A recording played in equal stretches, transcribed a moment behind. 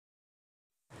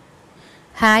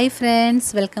Hi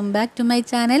friends, welcome back to my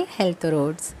channel health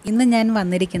roads. ഇന്ന് ഞാൻ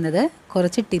വന്നിരിക്കുന്നത്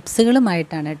കുറച്ച്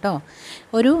ടിപ്സുകളുമായിട്ടാണ് കേട്ടോ.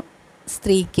 ഒരു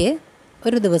സ്ത്രീക്ക്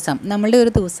നമ്മളുടെ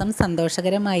ഒരു ദിവസം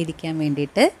സന്തോഷകരമായിരിക്കാൻ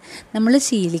വേണ്ടിയിട്ട് നമ്മൾ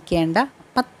ശീലിക്കേണ്ട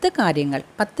 10 കാര്യങ്ങൾ,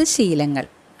 10 ശീലങ്ങൾ,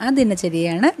 ആ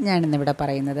ദിനചര്യയാണ് ഞാനിന്നിവിടെ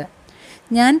പറയുന്നത്.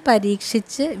 ഞാൻ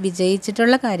പരീക്ഷിച്ച്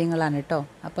വിജയിച്ചിട്ടുള്ള കാര്യങ്ങളാണ് കേട്ടോ.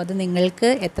 അപ്പോൾ അത് നിങ്ങൾക്ക്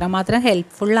എത്രമാത്രം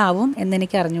ഹെൽപ്ഫുള്ളാവും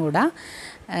എന്നെനിക്ക് അറിഞ്ഞുകൂടാ.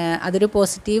 അതൊരു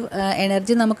പോസിറ്റീവ്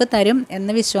എനർജി നമുക്ക് തരും എന്ന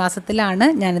വിശ്വാസത്തിലാണ്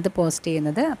ഞാനിത് പോസ്റ്റ്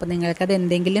ചെയ്യുന്നത്. അപ്പോൾ നിങ്ങൾക്കത്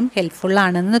എന്തെങ്കിലും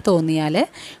ഹെൽപ്ഫുള്ളാണെന്ന് തോന്നിയാൽ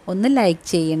ഒന്ന് ലൈക്ക്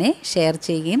ചെയ്യണേ, ഷെയർ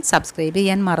ചെയ്യുകയും സബ്സ്ക്രൈബ്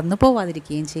ചെയ്യാൻ മറന്നു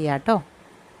പോവാതിരിക്കുകയും ചെയ്യാം കേട്ടോ.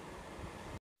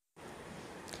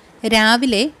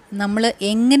 രാവിലെ നമ്മൾ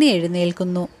എങ്ങനെ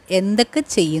എഴുന്നേൽക്കുന്നു, എന്തൊക്കെ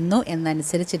ചെയ്യുന്നു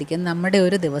എന്നനുസരിച്ചിരിക്കും നമ്മുടെ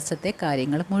ഒരു ദിവസത്തെ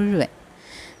കാര്യങ്ങൾ മുഴുവൻ.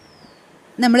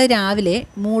 നമ്മൾ രാവിലെ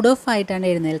മൂഡ് ഓഫ് ആയിട്ടാണ്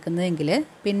എഴുന്നേൽക്കുന്നതെങ്കിൽ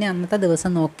പിന്നെ അന്നത്തെ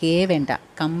ദിവസം നോക്കിയേ വേണ്ട,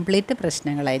 കംപ്ലീറ്റ്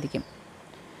പ്രശ്നങ്ങളായിരിക്കും.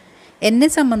 എന്നെ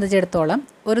സംബന്ധിച്ചിടത്തോളം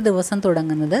ഒരു ദിവസം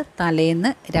തുടങ്ങുന്നത്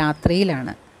തലേന്ന്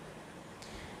രാത്രിയിലാണ്.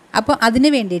 അപ്പോൾ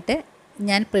അതിന് വേണ്ടിയിട്ട്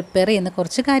ഞാൻ പ്രിപ്പയർ ചെയ്യുന്ന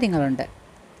കുറച്ച് കാര്യങ്ങളുണ്ട്.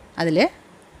 അതിൽ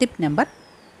ടിപ്പ് നമ്പർ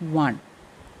 1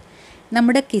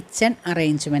 നമ്മുടെ കിച്ചൺ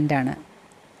അറേഞ്ച്മെൻറ്റാണ്.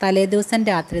 തലേദിവസം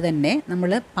രാത്രി തന്നെ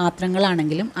നമ്മൾ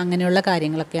പാത്രങ്ങളാണെങ്കിലും അങ്ങനെയുള്ള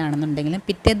കാര്യങ്ങളൊക്കെ ആണെന്നുണ്ടെങ്കിലും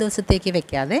പിറ്റേ ദിവസത്തേക്ക്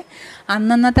വെക്കാതെ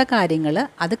അന്നന്നത്തെ കാര്യങ്ങൾ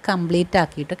അത് കംപ്ലീറ്റ്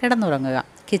ആക്കിയിട്ട് കിടന്നുറങ്ങുക.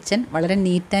 കിച്ചൺ വളരെ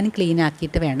നീറ്റ് ആൻഡ് ക്ലീൻ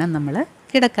ആക്കിയിട്ട് വേണം നമ്മൾ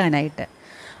കിടക്കാനായിട്ട്.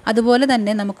 അതുപോലെ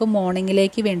തന്നെ നമുക്ക്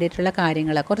മോർണിംഗിലേക്ക് വേണ്ടിയിട്ടുള്ള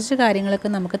കുറച്ച് കാര്യങ്ങളൊക്കെ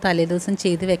നമുക്ക് തലേദിവസം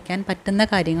ചെയ്ത് വെക്കാൻ പറ്റുന്ന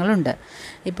കാര്യങ്ങളുണ്ട്.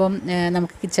 ഇപ്പം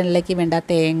നമുക്ക് കിച്ചണിലേക്ക് വേണ്ട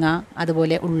തേങ്ങ,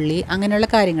 അതുപോലെ ഉള്ളി, അങ്ങനെയുള്ള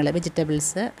കാര്യങ്ങൾ,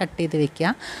 വെജിറ്റബിൾസ് കട്ട് ചെയ്ത്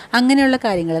വെക്കുക. അങ്ങനെയുള്ള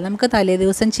കാര്യങ്ങൾ നമുക്ക്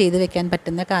തലേദിവസം ചെയ്ത് വെക്കാൻ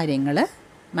പറ്റുന്ന കാര്യങ്ങൾ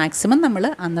മാക്സിമം നമ്മൾ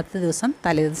അന്നത്തെ ദിവസം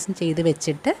തലേദിവസം ചെയ്ത്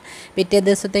വെച്ചിട്ട് പിറ്റേ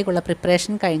ദിവസത്തേക്കുള്ള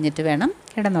പ്രിപ്പറേഷൻ കഴിഞ്ഞിട്ട് വേണം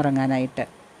കിടന്നുറങ്ങാനായിട്ട്.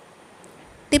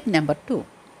 ടിപ്പ് നമ്പർ 2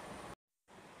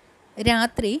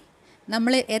 രാത്രി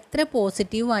നമ്മൾ എത്ര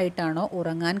പോസിറ്റീവായിട്ടാണോ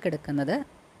ഉറങ്ങാൻ കിടക്കുന്നത്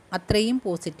അത്രയും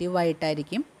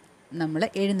പോസിറ്റീവായിട്ടായിരിക്കും നമ്മൾ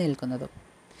എഴുന്നേൽക്കുന്നതും.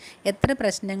 എത്ര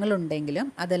പ്രശ്നങ്ങളുണ്ടെങ്കിലും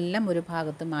അതെല്ലാം ഒരു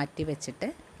ഭാഗത്ത് മാറ്റി വെച്ചിട്ട്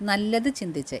നല്ലത്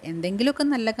ചിന്തിച്ച്, എന്തെങ്കിലുമൊക്കെ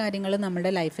നല്ല കാര്യങ്ങൾ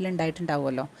നമ്മുടെ ലൈഫിൽ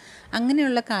ഉണ്ടായിട്ടുണ്ടാവുമല്ലോ,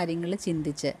 അങ്ങനെയുള്ള കാര്യങ്ങൾ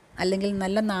ചിന്തിച്ച്, അല്ലെങ്കിൽ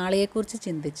നല്ല നാളെയെക്കുറിച്ച്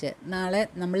ചിന്തിച്ച്, നാളെ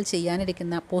നമ്മൾ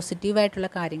ചെയ്യാനിരിക്കുന്ന പോസിറ്റീവായിട്ടുള്ള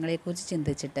കാര്യങ്ങളെക്കുറിച്ച്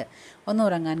ചിന്തിച്ചിട്ട് ഒന്ന്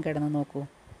ഉറങ്ങാൻ കിടന്ന് നോക്കൂ.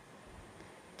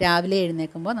 രാവിലെ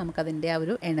എഴുന്നേൽക്കുമ്പോൾ നമുക്കതിൻ്റെ ആ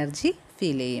ഒരു എനർജി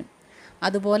ഫീൽ ചെയ്യും.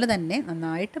 അതുപോലെ തന്നെ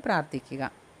നന്നായിട്ട് പ്രാർത്ഥിക്കുക.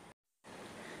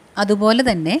 അതുപോലെ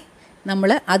തന്നെ നമ്മൾ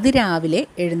അതിരാവിലെ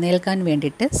എഴുന്നേൽക്കാൻ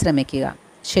വേണ്ടിയിട്ട് ശ്രമിക്കുക.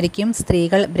 ശരിക്കും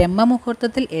സ്ത്രീകൾ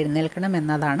ബ്രഹ്മമുഹൂർത്തത്തിൽ എഴുന്നേൽക്കണം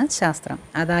എന്നതാണ് ശാസ്ത്രം.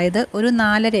 അതായത് ഒരു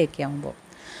 4:30 ആകുമ്പോൾ.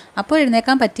 അപ്പോൾ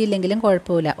എഴുന്നേൽക്കാൻ പറ്റിയില്ലെങ്കിലും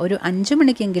കുഴപ്പമില്ല, ഒരു 5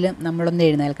 മണിക്കെങ്കിലും നമ്മളൊന്ന്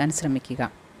എഴുന്നേൽക്കാൻ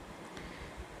ശ്രമിക്കുക.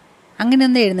 അങ്ങനെ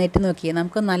ഒന്ന് എഴുന്നേറ്റ് നോക്കിയാൽ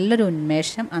നമുക്ക് നല്ലൊരു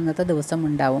ഉന്മേഷം അന്നത്തെ ദിവസം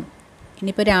ഉണ്ടാവും.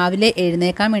 ഇനിയിപ്പോൾ രാവിലെ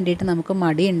എഴുന്നേൽക്കാൻ വേണ്ടിയിട്ട് നമുക്ക്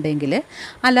മടിയുണ്ടെങ്കിൽ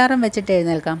അലാറം വെച്ചിട്ട്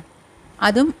എഴുന്നേൽക്കാം.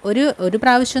 അതും ഒരു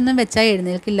പ്രാവശ്യമൊന്നും വെച്ചാൽ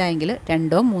എഴുന്നേൽക്കില്ല എങ്കിൽ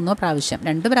 2-3 പ്രാവശ്യം,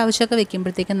 2 പ്രാവശ്യമൊക്കെ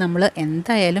വെക്കുമ്പോഴത്തേക്കും നമ്മൾ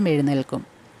എന്തായാലും എഴുന്നേൽക്കും.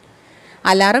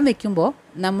 അലാറം വെക്കുമ്പോൾ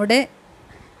നമ്മുടെ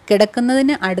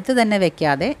കിടക്കുന്നതിന് അടുത്ത് തന്നെ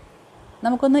വെക്കാതെ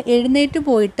നമുക്കൊന്ന് എഴുന്നേറ്റ്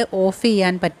പോയിട്ട് ഓഫ്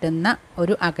ചെയ്യാൻ പറ്റുന്ന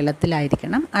ഒരു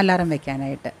അകലത്തിലായിരിക്കണം അലാറം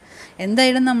വെക്കാനായിട്ട്.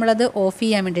 എന്തായാലും നമ്മളത് ഓഫ്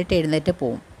ചെയ്യാൻ വേണ്ടിയിട്ട് എഴുന്നേറ്റ്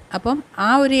പോവും. അപ്പം ആ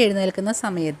ഒരു എഴുന്നേൽക്കുന്ന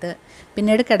സമയത്ത്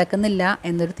പിന്നീട് കിടക്കുന്നില്ല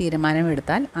എന്നൊരു തീരുമാനം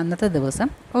എടുത്താൽ അന്നത്തെ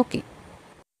ദിവസം ഓക്കെ.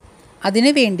 അതിന്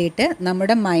വേണ്ടിയിട്ട്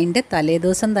നമ്മുടെ മൈൻഡ്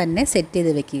തലേദിവസം തന്നെ സെറ്റ്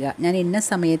ചെയ്ത് വെക്കുക. ഞാൻ ഇന്ന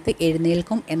സമയത്ത്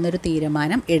എഴുന്നേൽക്കും എന്നൊരു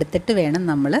തീരുമാനം എടുത്തിട്ട് വേണം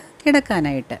നമ്മൾ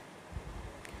കിടക്കാനായിട്ട്.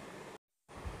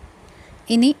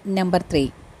 ഇനി നമ്പർ 3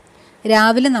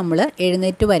 രാവിലെ നമ്മൾ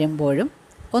എഴുന്നേറ്റ് വരുമ്പോഴും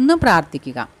ഒന്ന്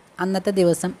പ്രാർത്ഥിക്കുക. അന്നത്തെ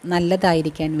ദിവസം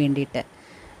നല്ലതായിരിക്കാൻ വേണ്ടിയിട്ട്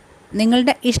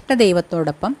നിങ്ങളുടെ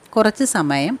ഇഷ്ടദൈവത്തോടൊപ്പം കുറച്ച്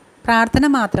സമയം പ്രാർത്ഥന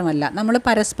മാത്രമല്ല, നമ്മൾ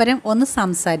പരസ്പരം ഒന്ന്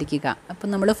സംസാരിക്കുക. അപ്പം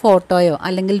നമ്മൾ ഫോട്ടോയോ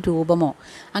അല്ലെങ്കിൽ രൂപമോ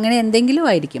അങ്ങനെ എന്തെങ്കിലും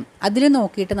ആയിരിക്കും, അതിൽ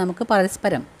നോക്കിയിട്ട് നമുക്ക്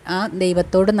പരസ്പരം ആ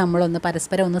ദൈവത്തോട് നമ്മളൊന്ന്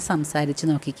പരസ്പരം ഒന്ന് സംസാരിച്ച്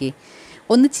നോക്കിക്കേ,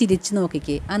 ഒന്ന് ചിരിച്ച്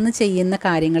നോക്കിക്കേ, അന്ന് ചെയ്യുന്ന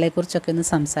കാര്യങ്ങളെക്കുറിച്ചൊക്കെ ഒന്ന്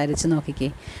സംസാരിച്ച് നോക്കിക്കേ.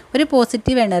 ഒരു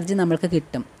പോസിറ്റീവ് എനർജി നമ്മൾക്ക്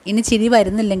കിട്ടും. ഇനി ചിരി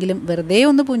വരുന്നില്ലെങ്കിലും വെറുതെ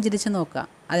ഒന്ന് പുഞ്ചിരിച്ച് നോക്കുക.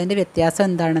 അതിൻ്റെ വ്യത്യാസം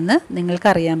എന്താണെന്ന്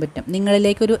നിങ്ങൾക്കറിയാൻ പറ്റും.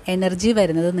 നിങ്ങളിലേക്കൊരു എനർജി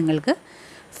വരുന്നത് നിങ്ങൾക്ക്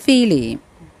ഫീൽ ചെയ്യും.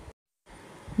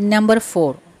 നമ്പർ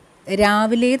 4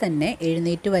 രാവിലെ തന്നെ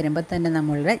എഴുന്നേറ്റ് വരുമ്പോൾ തന്നെ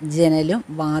നമ്മളുടെ ജനലും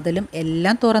വാതിലും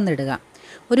എല്ലാം തുറന്നിടുക.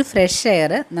 ഒരു ഫ്രഷ്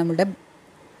എയർ നമ്മുടെ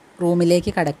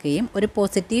റൂമിലേക്ക് കടക്കുകയും ഒരു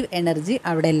പോസിറ്റീവ് എനർജി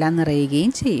അവിടെ എല്ലാം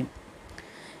നിറയുകയും ചെയ്യും.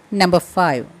 നമ്പർ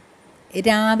 5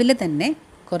 രാവിലെ തന്നെ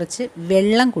കുറച്ച്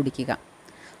വെള്ളം കുടിക്കുക.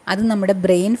 അത് നമ്മുടെ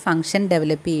ബ്രെയിൻ ഫങ്ഷൻ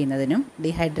ഡെവലപ്പ് ചെയ്യുന്നതിനും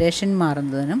ഡീഹൈഡ്രേഷൻ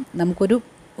മാറുന്നതിനും നമുക്കൊരു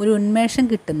ഉന്മേഷം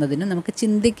കിട്ടുന്നതിനും നമുക്ക്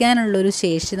ചിന്തിക്കാനുള്ളൊരു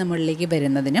ശേഷി നമ്മളിലേക്ക്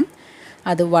വരുന്നതിനും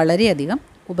അത് വളരെയധികം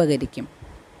ഉപകരിക്കും.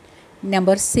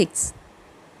 നമ്പർ 6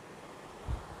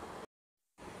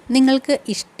 നിങ്ങൾക്ക്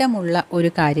ഇഷ്ടമുള്ള ഒരു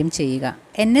കാര്യം ചെയ്യുക.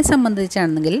 എന്നെ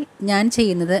സംബന്ധിച്ചാണെങ്കിൽ ഞാൻ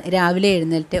ചെയ്യുന്നത് രാവിലെ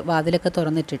എഴുന്നേറ്റ് വാതിലൊക്കെ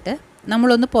തുറന്നിട്ടിട്ട്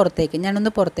ഞാനൊന്ന്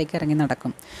പുറത്തേക്ക് ഇറങ്ങി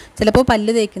നടക്കും. ചിലപ്പോൾ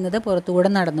പല്ല് തേക്കുന്നത് പുറത്തുകൂടെ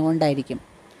നടന്നുകൊണ്ടായിരിക്കും.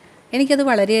 എനിക്കത്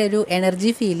വളരെ ഒരു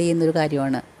എനർജി ഫീൽ ചെയ്യുന്നൊരു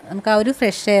കാര്യമാണ്. നമുക്ക് ആ ഒരു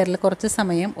ഫ്രഷ് എയറിൽ കുറച്ച്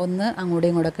സമയം ഒന്ന് അങ്ങോട്ടും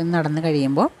ഇങ്ങോട്ടൊക്കെ നടന്ന്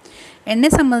കഴിയുമ്പോൾ എന്നെ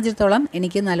സംബന്ധിച്ചിടത്തോളം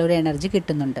എനിക്ക് നല്ലൊരു എനർജി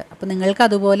കിട്ടുന്നുണ്ട്. അപ്പോൾ നിങ്ങൾക്ക്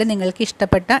അതുപോലെ നിങ്ങൾക്ക്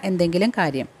ഇഷ്ടപ്പെട്ട എന്തെങ്കിലും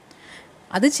കാര്യം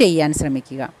അത് ചെയ്യാൻ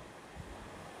ശ്രമിക്കുക.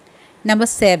 നമ്പർ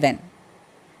 7,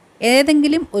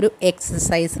 ഏതെങ്കിലും ഒരു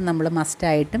എക്സസൈസ് നമ്മൾ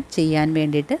മസ്റ്റായിട്ടും ചെയ്യാൻ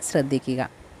വേണ്ടിയിട്ട് ശ്രദ്ധിക്കുക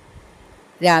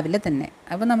രാവിലെ തന്നെ.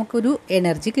 അപ്പോൾ നമുക്കൊരു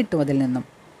എനർജി കിട്ടും അതിൽ നിന്നും.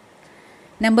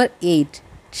 നമ്പർ 8,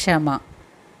 ക്ഷമ.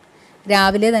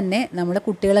 രാവിലെ തന്നെ നമ്മൾ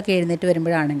കുട്ടികളൊക്കെ എഴുന്നേറ്റ്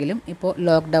വരുമ്പോഴാണെങ്കിലും, ഇപ്പോൾ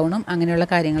ലോക്ക്ഡൗണും അങ്ങനെയുള്ള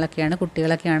കാര്യങ്ങളൊക്കെയാണ്,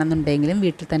 കുട്ടികളൊക്കെ ആണെന്നുണ്ടെങ്കിലും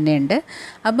വീട്ടിൽ തന്നെ ഉണ്ട്.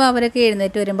 അപ്പോൾ അവരൊക്കെ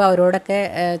എഴുന്നേറ്റ് വരുമ്പോൾ അവരോടൊക്കെ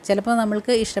ചിലപ്പോൾ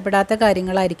നമ്മൾക്ക് ഇഷ്ടപ്പെടാത്ത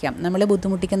കാര്യങ്ങളായിരിക്കാം, നമ്മളെ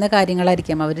ബുദ്ധിമുട്ടിക്കുന്ന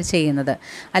കാര്യങ്ങളായിരിക്കാം അവർ ചെയ്യുന്നത്.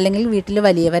 അല്ലെങ്കിൽ വീട്ടിൽ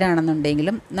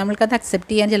വലിയവരാണെന്നുണ്ടെങ്കിലും നമ്മൾക്കത്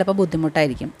അക്സെപ്റ്റ് ചെയ്യാൻ ചിലപ്പോൾ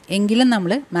ബുദ്ധിമുട്ടായിരിക്കും. എങ്കിലും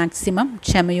നമ്മൾ മാക്സിമം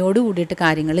ക്ഷമയോട് കൂടിയിട്ട്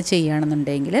കാര്യങ്ങൾ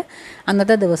ചെയ്യുകയാണെന്നുണ്ടെങ്കിൽ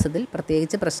അന്നത്തെ ദിവസത്തിൽ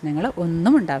പ്രത്യേകിച്ച് പ്രശ്നങ്ങൾ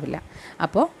ഒന്നും ഉണ്ടാവില്ല.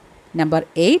 അപ്പോൾ നമ്പർ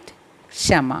 8,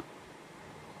 ക്ഷമ.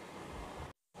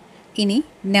 ഇനി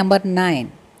നമ്പർ 9,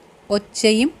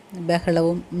 ഒച്ചയും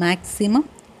ബഹളവും മാക്സിമം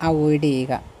അവോയ്ഡ്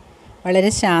ചെയ്യുക. വളരെ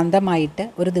ശാന്തമായിട്ട്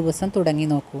ഒരു ദിവസം തുടങ്ങി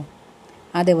നോക്കൂ.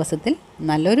 ആ ദിവസത്തിൽ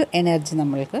നല്ലൊരു എനർജി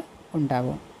നമ്മൾക്ക്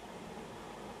ഉണ്ടാവും.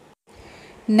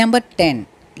 നമ്പർ 10,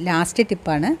 ലാസ്റ്റ്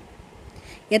ടിപ്പാണ്.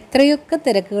 എത്രയൊക്കെ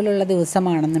തിരക്കുകളുള്ള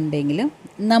ദിവസമാണെന്നുണ്ടെങ്കിലും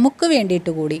നമുക്ക്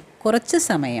വേണ്ടിയിട്ട് കൂടി കുറച്ച്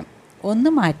സമയം ഒന്ന്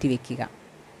മാറ്റിവെക്കുക.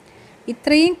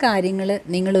 ഇത്രയും കാര്യങ്ങൾ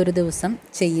നിങ്ങളൊരു ദിവസം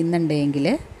ചെയ്യുന്നുണ്ടെങ്കിൽ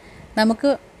നമുക്ക്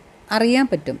അറിയാൻ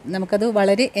പറ്റും, നമുക്കത്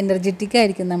വളരെ എനർജറ്റിക്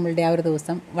ആയിരിക്കും. നമ്മളുടെ ആ ഒരു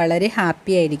ദിവസം വളരെ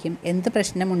ഹാപ്പി ആയിരിക്കും. എന്ത്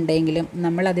പ്രശ്നമുണ്ടെങ്കിലും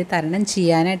നമ്മളത് തരണം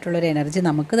ചെയ്യാനായിട്ടുള്ളൊരു എനർജി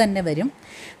നമുക്ക് തന്നെ വരും.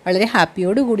 വളരെ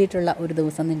ഹാപ്പിയോട് കൂടിയിട്ടുള്ള ഒരു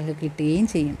ദിവസം നിങ്ങൾക്ക് കിട്ടുകയും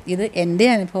ചെയ്യും. ഇത് എൻ്റെ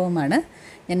അനുഭവമാണ്,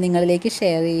 ഞാൻ നിങ്ങളിലേക്ക്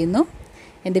ഷെയർ ചെയ്യുന്നു.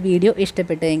 എൻ്റെ വീഡിയോ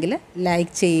ഇഷ്ടപ്പെട്ടെങ്കിൽ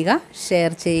ലൈക്ക് ചെയ്യുക,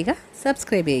 ഷെയർ ചെയ്യുക,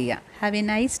 സബ്സ്ക്രൈബ് ചെയ്യുക. Have A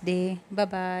nice day.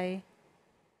 By.